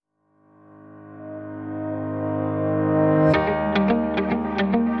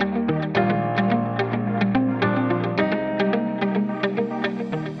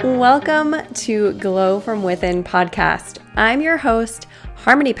Welcome to Glow from Within podcast. I'm your host,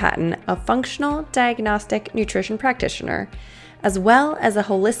 Harmony Patton, a functional diagnostic nutrition practitioner, as well as a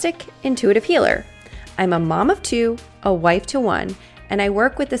holistic intuitive healer. I'm a mom of two, a wife to one, and I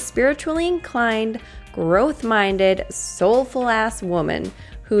work with a spiritually inclined, growth-minded, soulful-ass woman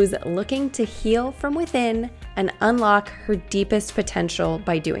who's looking to heal from within and unlock her deepest potential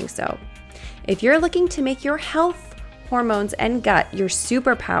by doing so. If you're looking to make your health, hormones, and gut your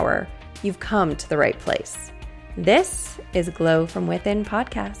superpower, you've come to the right place. This is Glow from Within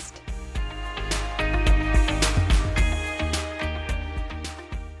podcast.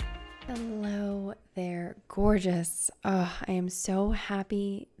 Hello there, gorgeous. I am so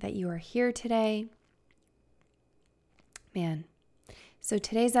happy that you are here today. Man, so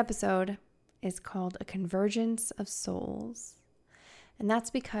today's episode is called A Convergence of Souls. And that's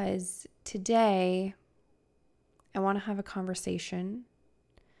because today I want to have a conversation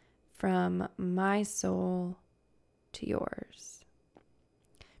from my soul to yours,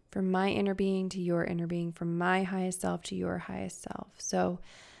 from my inner being to your inner being, from my highest self to your highest self. So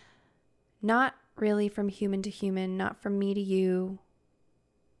not really from human to human, not from me to you,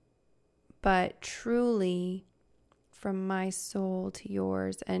 but truly from my soul to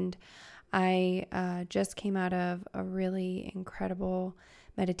yours. And I just came out of a really incredible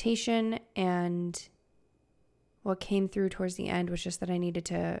meditation, and what came through towards the end was just that I needed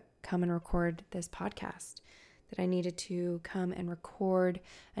to come and record this podcast, that I needed to come and record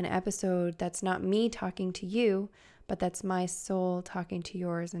an episode that's not me talking to you, but that's my soul talking to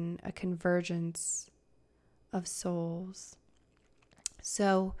yours, and a convergence of souls.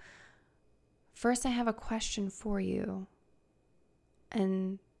 So first I have a question for you,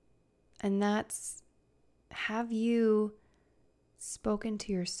 and that's, have you spoken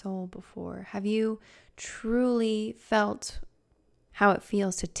to your soul before? Have you truly felt how it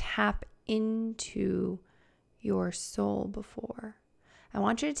feels to tap into your soul before? I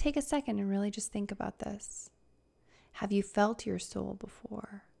want you to take a second and really just think about this. Have you felt your soul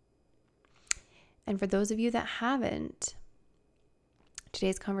before? And for those of you that haven't,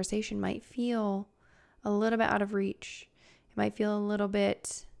 today's conversation might feel a little bit out of reach. It might feel a little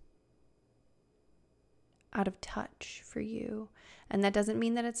bit out of touch for you. And that doesn't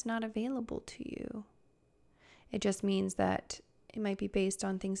mean that it's not available to you. It just means that it might be based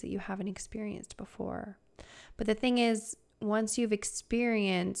on things that you haven't experienced before. But the thing is, once you've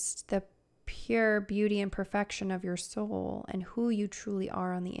experienced the pure beauty and perfection of your soul and who you truly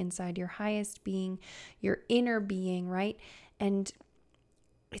are on the inside, your highest being, your inner being, right? And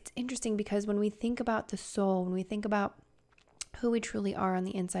it's interesting because when we think about the soul, when we think about who we truly are on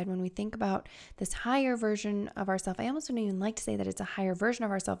the inside, when we think about this higher version of ourselves, I almost don't even like to say that it's a higher version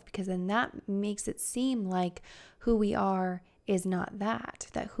of ourselves, because then that makes it seem like who we are is not that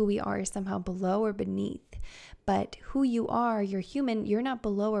who we are is somehow below or beneath. But who you are, you're human, you're not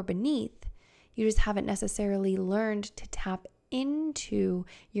below or beneath. You just haven't necessarily learned to tap into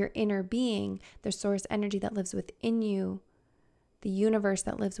your inner being, the source energy that lives within you, the universe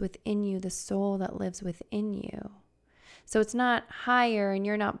that lives within you, the soul that lives within you. So it's not higher and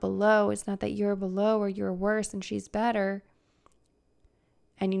you're not below. It's not that you're below or you're worse and she's better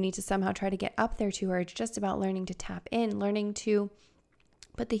and you need to somehow try to get up there to her. It's just about learning to tap in, learning to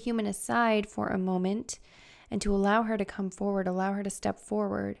put the human aside for a moment and to allow her to come forward, allow her to step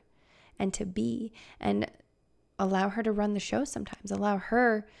forward and to be, and allow her to run the show sometimes. Allow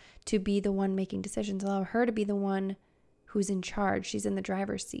her to be the one making decisions. Allow her to be the one who's in charge. She's in the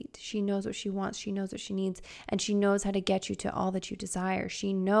driver's seat. She knows what she wants. She knows what she needs. And she knows how to get you to all that you desire.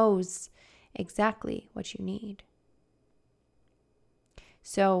 She knows exactly what you need.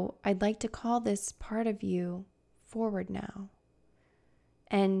 So I'd like to call this part of you forward now.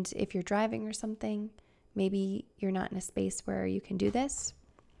 And if you're driving or something, maybe you're not in a space where you can do this.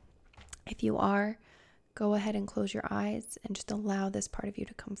 If you are, go ahead and close your eyes and just allow this part of you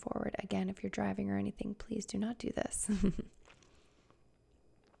to come forward. Again, if you're driving or anything, please do not do this.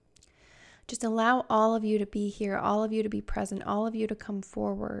 Just allow all of you to be here, all of you to be present, all of you to come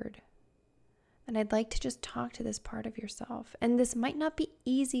forward. And I'd like to just talk to this part of yourself. And this might not be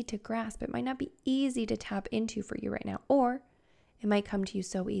easy to grasp. It might not be easy to tap into for you right now. Or it might come to you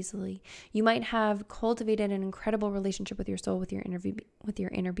so easily. You might have cultivated an incredible relationship with your soul, with your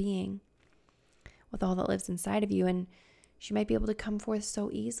inner being, with all that lives inside of you, and she might be able to come forth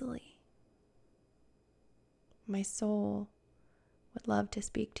so easily. My soul would love to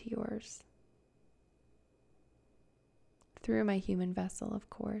speak to yours through my human vessel, of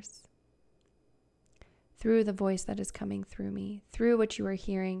course, through the voice that is coming through me, through what you are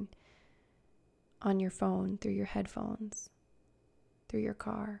hearing on your phone, through your headphones, through your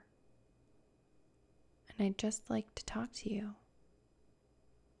car, And I'd just like to talk to you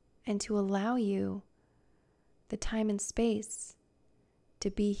and to allow you the time and space to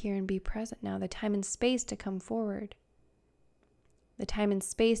be here and be present now, the time and space to come forward, the time and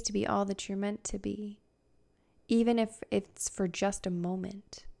space to be all that you're meant to be, even if it's for just a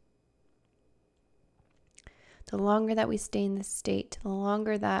moment. The longer that we stay in this state, the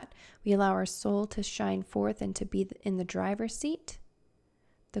longer that we allow our soul to shine forth and to be in the driver's seat,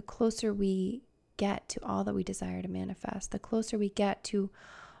 the closer we get to all that we desire to manifest, the closer we get to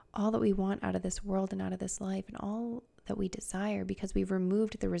all that we want out of this world and out of this life and all that we desire, because we've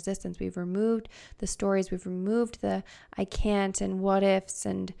removed the resistance, we've removed the stories, we've removed the I can't and what ifs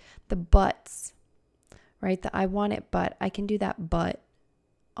and the buts, right? The I want it, but I can do that, but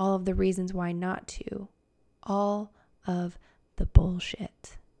all of the reasons why not to. All of the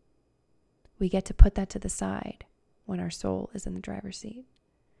bullshit. We get to put that to the side when our soul is in the driver's seat.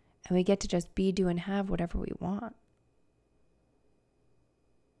 And we get to just be, do, and have whatever we want.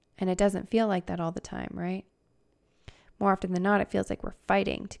 And it doesn't feel like that all the time, right? More often than not, it feels like we're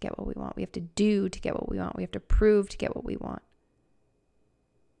fighting to get what we want. We have to do to get what we want. We have to prove to get what we want.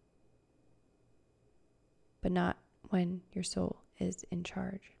 But not when your soul is in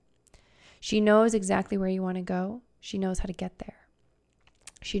charge. She knows exactly where you want to go. She knows how to get there.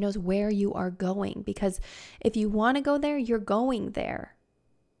 She knows where you are going, because if you want to go there, you're going there.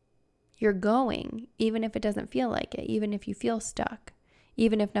 You're going, even if it doesn't feel like it, even if you feel stuck,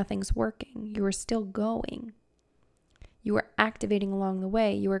 even if nothing's working, you are still going. You are activating along the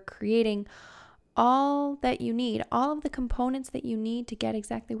way. You are creating all that you need, all of the components that you need to get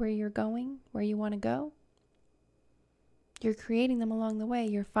exactly where you're going, where you want to go. You're creating them along the way.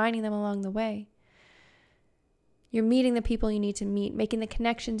 You're finding them along the way. You're meeting the people you need to meet, making the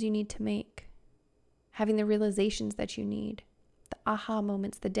connections you need to make, having the realizations that you need, the aha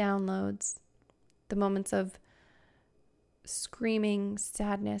moments, the downloads, the moments of screaming,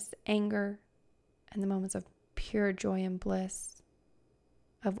 sadness, anger, and the moments of pure joy and bliss,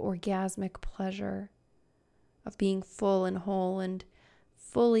 of orgasmic pleasure, of being full and whole and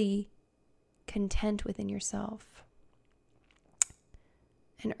fully content within yourself.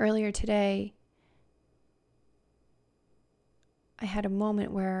 And earlier today, I had a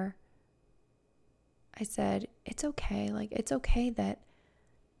moment where I said, it's okay. Like, it's okay that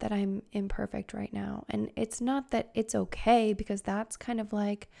I'm imperfect right now. And it's not that it's okay, because that's kind of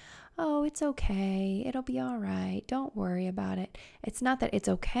like, oh, it's okay. It'll be all right. Don't worry about it. It's not that it's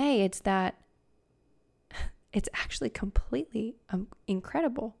okay. It's that it's actually completely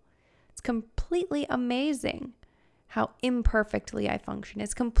incredible. It's completely amazing how imperfectly I function.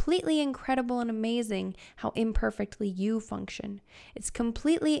 It's completely incredible and amazing how imperfectly you function. It's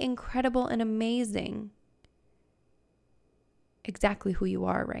completely incredible and amazing exactly who you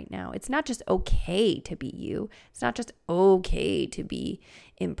are right now. It's not just okay to be you. It's not just okay to be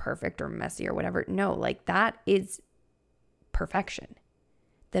imperfect or messy or whatever. No, like that is perfection.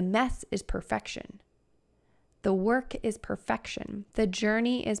 The mess is perfection. The work is perfection. The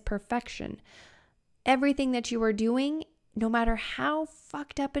journey is perfection. Everything that you are doing, no matter how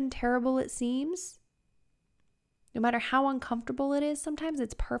fucked up and terrible it seems, no matter how uncomfortable it is, sometimes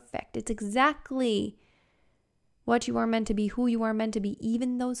it's perfect. It's exactly what you are meant to be, who you are meant to be,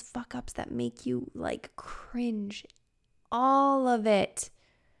 even those fuck ups that make you like cringe. All of it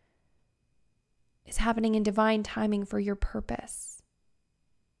is happening in divine timing for your purpose.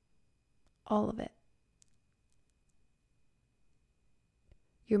 All of it.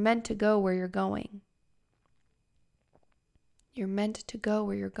 You're meant to go where you're going. You're meant to go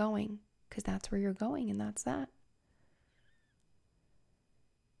where you're going, because that's where you're going, and that's that.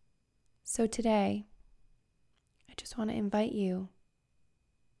 So today, I just want to invite you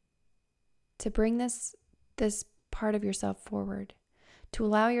to bring this part of yourself forward, to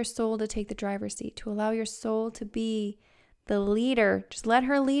allow your soul to take the driver's seat, to allow your soul to be the leader. Just let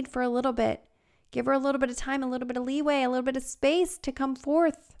her lead for a little bit. Give her a little bit of time, a little bit of leeway, a little bit of space to come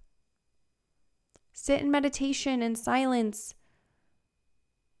forth. Sit in meditation and silence.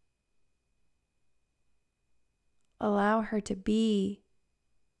 Allow her to be.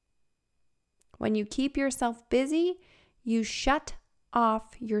 When you keep yourself busy, you shut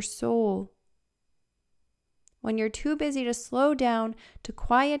off your soul. When you're too busy to slow down, to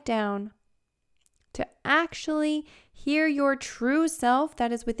quiet down, to actually hear your true self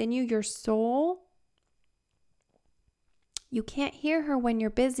that is within you, your soul, you can't hear her when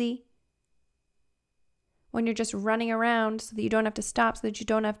you're busy. When you're just running around so that you don't have to stop, so that you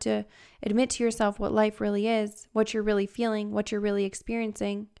don't have to admit to yourself what life really is, what you're really feeling, what you're really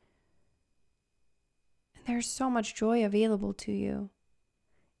experiencing. And there's so much joy available to you.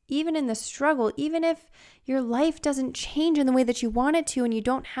 even in the struggle, even if your life doesn't change in the way that you want it to, and you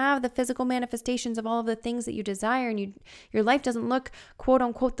don't have the physical manifestations of all of the things that you desire, and your life doesn't look quote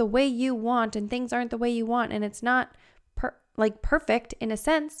unquote the way you want, and things aren't the way you want, and it's not perfect in a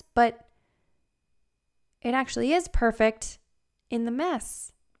sense, but it actually is perfect in the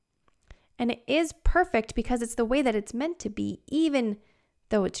mess. And it is perfect because it's the way that it's meant to be, even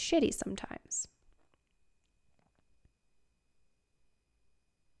though it's shitty sometimes.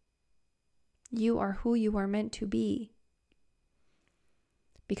 You are who you are meant to be.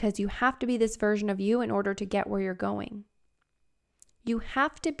 Because you have to be this version of you in order to get where you're going. You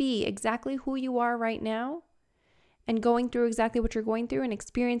have to be exactly who you are right now, and going through exactly what you're going through and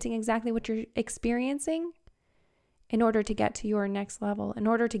experiencing exactly what you're experiencing in order to get to your next level, in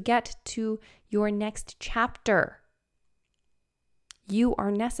order to get to your next chapter. You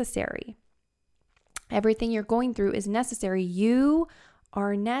are necessary. Everything you're going through is necessary. You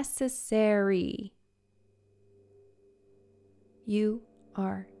are necessary. You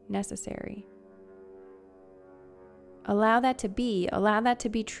are necessary. Allow that to be. Allow that to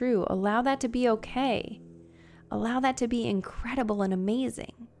be true. Allow that to be okay. Allow that to be incredible and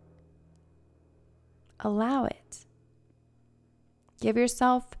amazing. Allow it. Give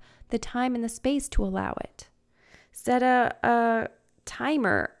yourself the time and the space to allow it. Set a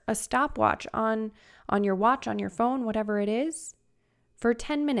timer, a stopwatch on your watch, on your phone, whatever it is, for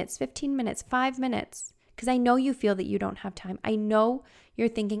 10 minutes, 15 minutes, 5 minutes. Because I know you feel that you don't have time. I know you're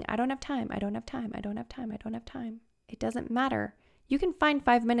thinking, I don't have time, I don't have time, I don't have time, I don't have time. It doesn't matter. You can find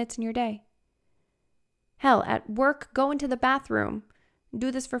 5 minutes in your day. Hell, at work, go into the bathroom.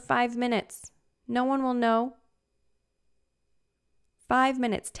 Do this for 5 minutes. No one will know. 5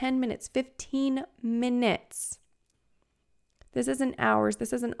 minutes, 10 minutes, 15 minutes. This isn't hours.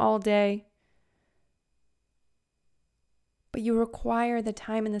 This isn't all day. But you require the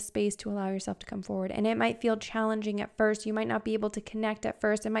time and the space to allow yourself to come forward. And it might feel challenging at first. You might not be able to connect at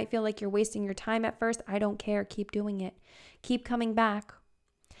first. It might feel like you're wasting your time at first. I don't care. Keep doing it. Keep coming back.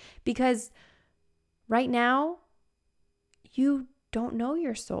 Because right now, you don't know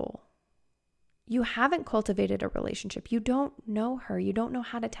your soul. You haven't cultivated a relationship. You don't know her. You don't know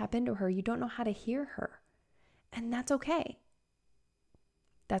how to tap into her. You don't know how to hear her. And that's okay.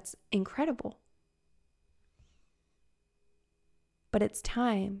 That's incredible. But it's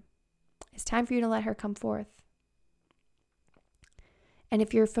time. It's time for you to let her come forth. And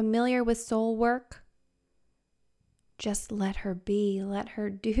if you're familiar with soul work, just let her be. Let her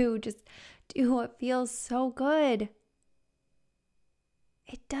do. Just do what feels so good.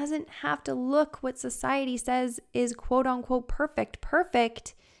 It doesn't have to look what society says is quote unquote perfect.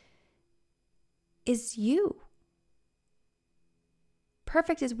 Perfect is you.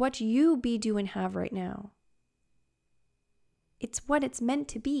 Perfect is what you be, do, and have right now. It's what it's meant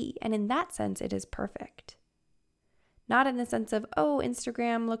to be. And in that sense, it is perfect. Not in the sense of, oh,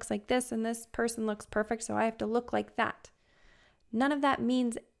 Instagram looks like this and this person looks perfect, so I have to look like that. None of that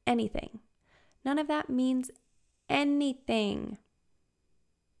means anything. None of that means anything.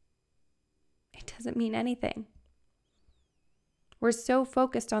 It doesn't mean anything. We're so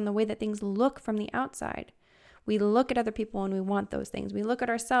focused on the way that things look from the outside. We look at other people and we want those things. We look at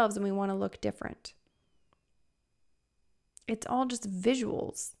ourselves and we want to look different. It's all just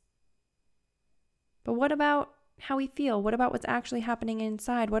visuals. But what about how we feel? What about what's actually happening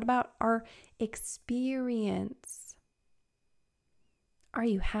inside? What about our experience? Are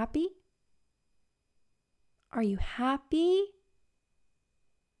you happy? Are you happy?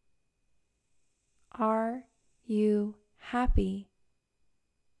 Are you happy?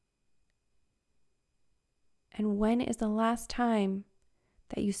 And when is the last time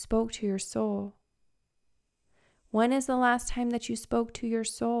that you spoke to your soul? When is the last time that you spoke to your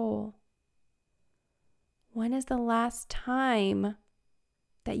soul? When is the last time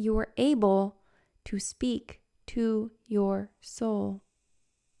that you were able to speak to your soul?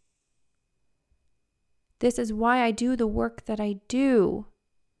 This is why I do the work that I do.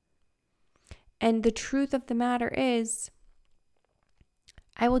 And the truth of the matter is,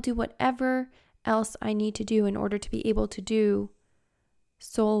 I will do whatever else I need to do in order to be able to do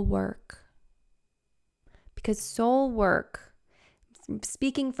soul work. Because soul work,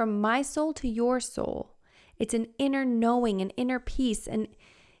 speaking from my soul to your soul, it's an inner knowing, an inner peace, and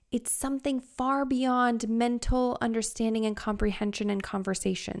it's something far beyond mental understanding and comprehension and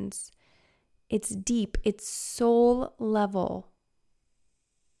conversations. It's deep, it's soul level.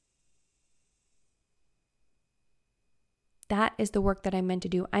 That is the work that I'm meant to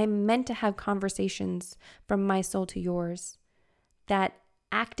do. I'm meant to have conversations from my soul to yours that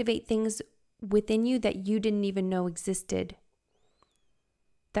activate things within you that you didn't even know existed.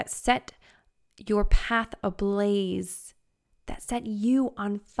 that set your path ablaze, that set you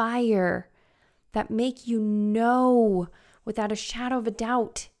on fire, that make you know without a shadow of a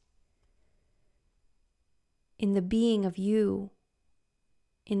doubt in the being of you,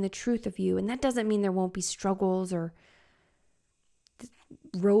 in the truth of you. And that doesn't mean there won't be struggles or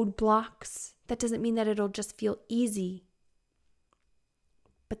roadblocks. That doesn't mean that it'll just feel easy.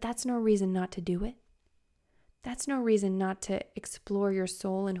 But that's no reason not to do it. That's no reason not to explore your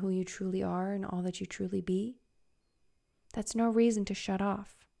soul and who you truly are and all that you truly be. That's no reason to shut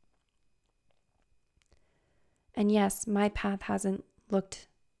off. And yes, my path hasn't looked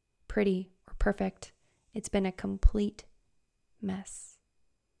pretty or perfect. It's been a complete mess.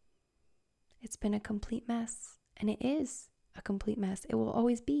 It's been a complete mess. And it is a complete mess. It will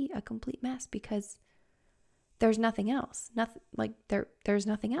always be a complete mess because there's nothing else. There's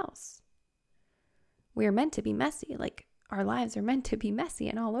nothing else. We are meant to be messy. Like, our lives are meant to be messy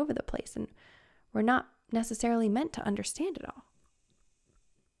and all over the place. And we're not necessarily meant to understand it all.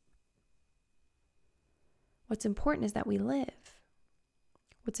 What's important is that we live.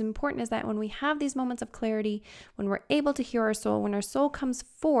 What's important is that when we have these moments of clarity, when we're able to hear our soul, when our soul comes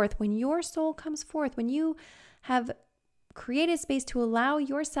forth, when your soul comes forth, when you have created space to allow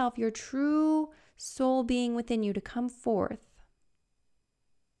yourself, your true soul being within you to come forth,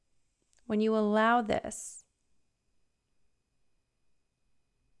 when you allow this,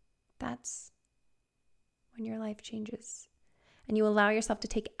 that's when your life changes. And you allow yourself to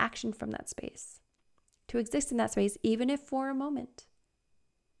take action from that space, to exist in that space, even if for a moment.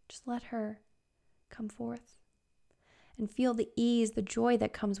 Just let her come forth and feel the ease, the joy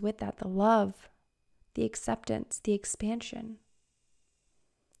that comes with that, the love, the acceptance, the expansion,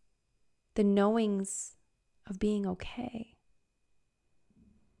 the knowings of being okay.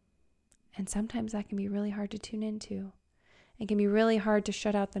 And sometimes that can be really hard to tune into. It can be really hard to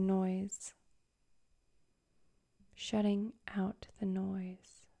shut out the noise. Shutting out the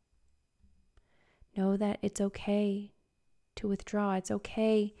noise. Know that it's okay to withdraw. It's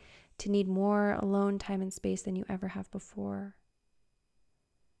okay to need more alone time and space than you ever have before.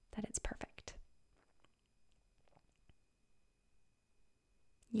 That it's perfect.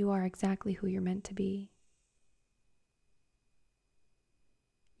 You are exactly who you're meant to be.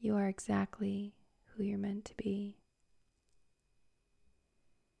 You are exactly who you're meant to be.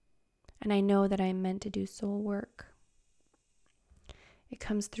 And I know that I'm meant to do soul work. It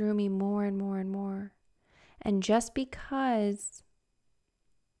comes through me more and more and more. And just because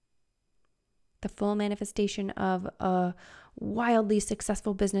the full manifestation of a wildly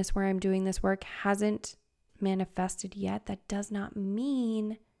successful business where I'm doing this work hasn't manifested yet, that does not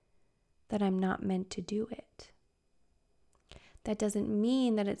mean that I'm not meant to do it. That doesn't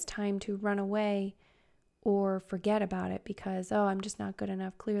mean that it's time to run away or forget about it because, I'm just not good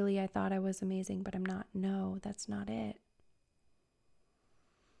enough. Clearly, I thought I was amazing, but I'm not. No, that's not it.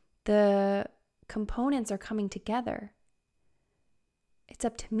 The components are coming together. It's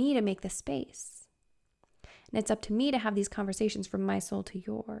up to me to make the space. And it's up to me to have these conversations from my soul to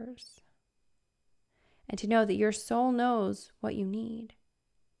yours. And to know that your soul knows what you need.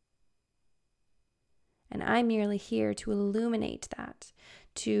 And I'm merely here to illuminate that,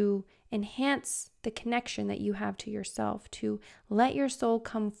 to enhance the connection that you have to yourself, to let your soul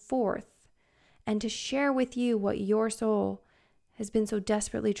come forth and to share with you what your soul has been so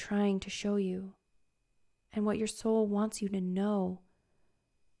desperately trying to show you and what your soul wants you to know,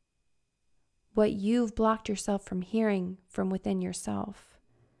 what you've blocked yourself from hearing from within yourself.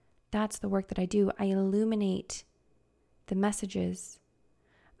 That's the work that I do. I illuminate the messages.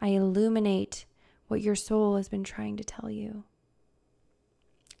 I illuminate what your soul has been trying to tell you.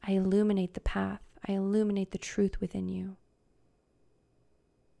 I illuminate the path. I illuminate the truth within you.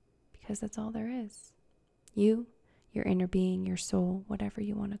 Because that's all there is. You, your inner being, your soul, whatever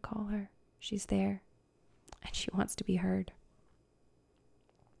you want to call her. She's there. And she wants to be heard.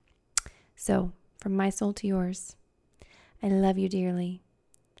 So, from my soul to yours, I love you dearly.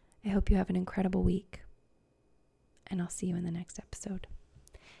 I hope you have an incredible week. And I'll see you in the next episode.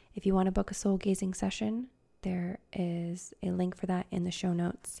 If you want to book a soul gazing session, there is a link for that in the show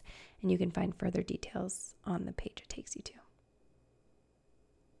notes, and you can find further details on the page it takes you to.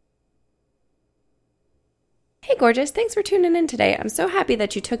 Hey gorgeous, thanks for tuning in today. I'm so happy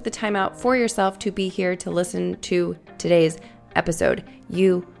that you took the time out for yourself to be here to listen to today's episode.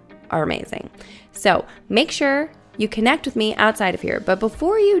 You are amazing. So make sure you connect with me outside of here. But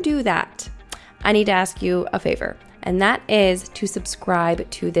before you do that, I need to ask you a favor. And that is to subscribe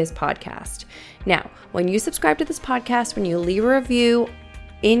to this podcast. Now, when you subscribe to this podcast, when you leave a review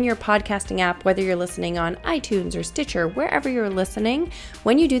in your podcasting app, whether you're listening on iTunes or Stitcher, wherever you're listening.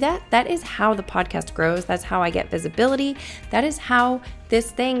 When you do that, that is how the podcast grows. That's how I get visibility. That is how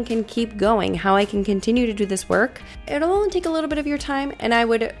this thing can keep going, how I can continue to do this work. It'll only take a little bit of your time, and I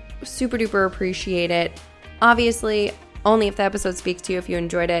would super duper appreciate it. Obviously, only if the episode speaks to you. If you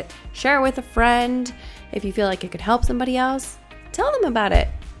enjoyed it, share it with a friend. If you feel like it could help somebody else, tell them about it.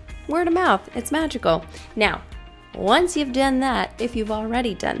 Word of mouth, it's magical. Now, once you've done that, if you've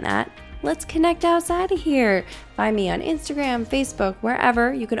already done that, let's connect outside of here. Find me on Instagram, Facebook,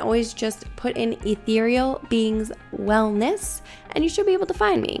 wherever. You can always just put in Ethereal Beings Wellness, and you should be able to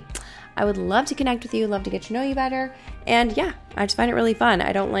find me. I would love to connect with you, love to get to know you better. And yeah, I just find it really fun.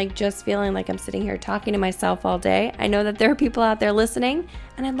 I don't like just feeling like I'm sitting here talking to myself all day. I know that there are people out there listening,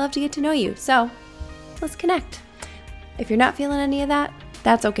 and I'd love to get to know you. So let's connect. If you're not feeling any of that,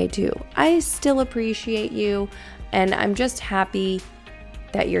 that's okay too. I still appreciate you, and I'm just happy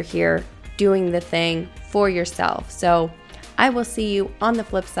that you're here doing the thing for yourself. So I will see you on the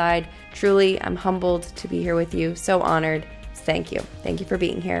flip side. Truly, I'm humbled to be here with you. So honored. Thank you. Thank you for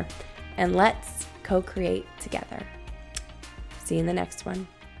being here. And let's co-create together. See you in the next one.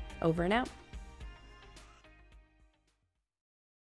 Over and out.